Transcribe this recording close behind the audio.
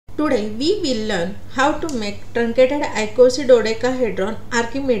Today we will learn how to make truncated icosidodecahedron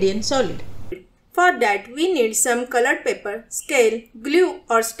Archimedean solid. For that we need some colored paper, scale, glue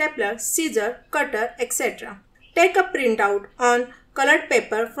or stapler, scissor, cutter, etc. Take a printout on colored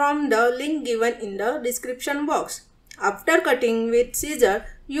paper from the link given in the description box. After cutting with scissor,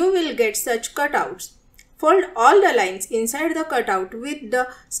 you will get such cutouts. Fold all the lines inside the cutout with the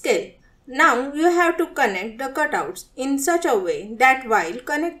scale. Now you have to connect the cutouts in such a way that while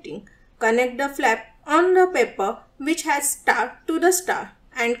connecting, connect the flap on the paper which has star to the star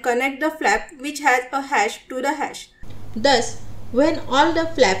and connect the flap which has a hash to the hash. Thus, when all the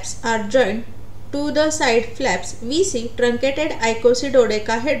flaps are joined to the side flaps, we see truncated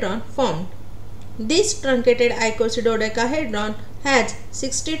icosidodecahedron formed. This truncated icosidodecahedron has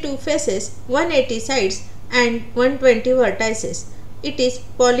 62 faces, 180 sides and 120 vertices. It is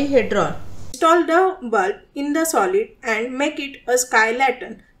polyhedron. Install the bulb in the solid and make it a sky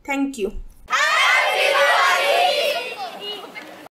lantern. Thank you.